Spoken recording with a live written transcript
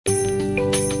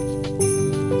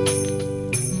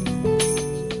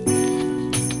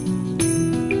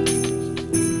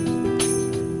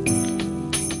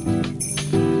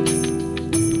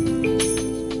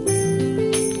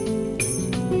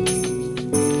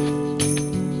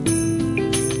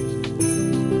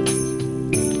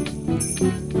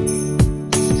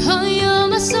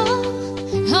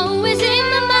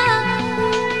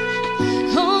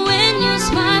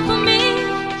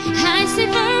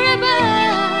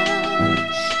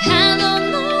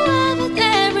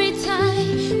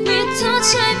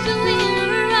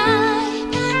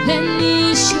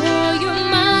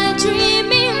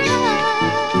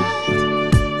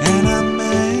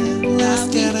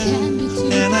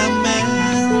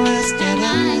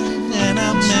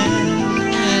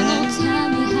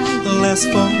last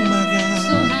for my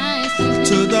God.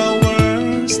 To the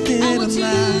world still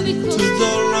alive, to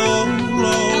the low,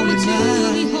 lonely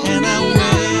night, and I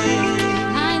wait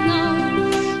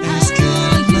as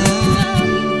God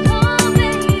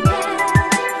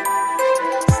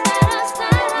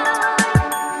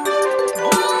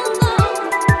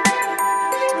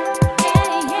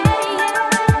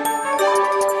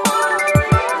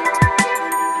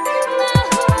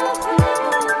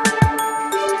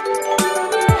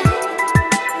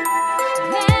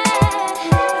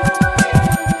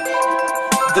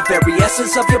The very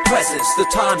essence of your presence, the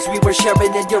times we were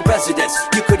sharing in your residence.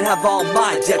 You could have all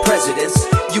my dead presidents.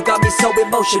 You got me so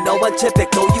emotional,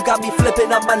 untypical. You got me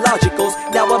flipping on my logicals.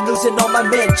 Now I'm losing all my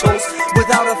mentals.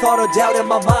 Without a thought or doubt in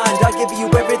my mind, I give you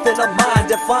everything of mine.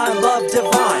 Define love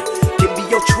divine. Give me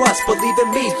your trust, believe in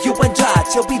me. You and I,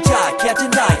 till we die, can't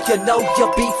deny. You know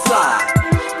you'll be fly.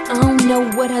 I don't know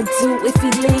what I'd do if he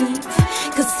leave,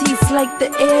 'cause he's like the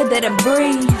air that I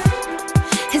breathe.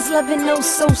 His loving oh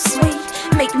so sweet,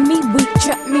 make me weak,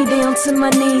 drop me down to my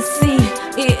knees. See,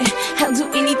 yeah, I'll do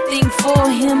anything for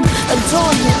him,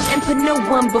 adore him, and put no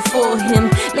one before him.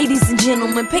 Ladies and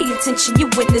gentlemen, pay attention,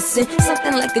 you're witnessing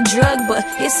something like a drug, but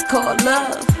it's called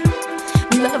love.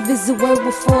 Love is a word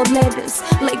with 4 letters,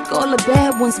 like all the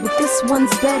bad ones, but this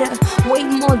one's better. Way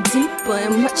more deeper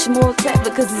and much more clever,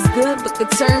 'cause it's good but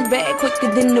could turn bad quicker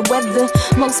than the weather.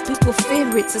 Most people fear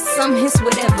it, to some it's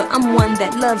whatever. I'm one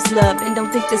that loves love and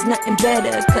don't think there's nothing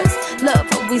better, 'cause love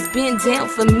always been down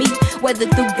for me, whether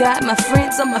through God, my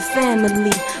friends, or my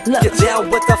family. Love. Get down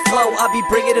with the flow, I'll be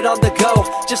bringing it on the go.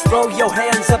 Just throw your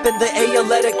hands up in the air,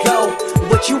 let it go.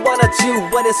 What you wanna do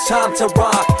when it's time to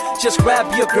rock? Just grab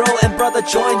your girl and brother,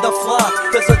 join the flock.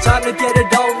 'Cause the time to get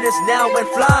it on is now, and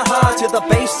fly high to the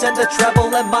bass and the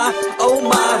treble and my, oh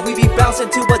my. We be bouncing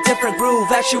to a different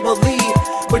groove, actually.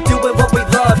 We're doing what we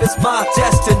love, it's my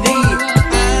destiny.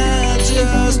 I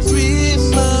just dream.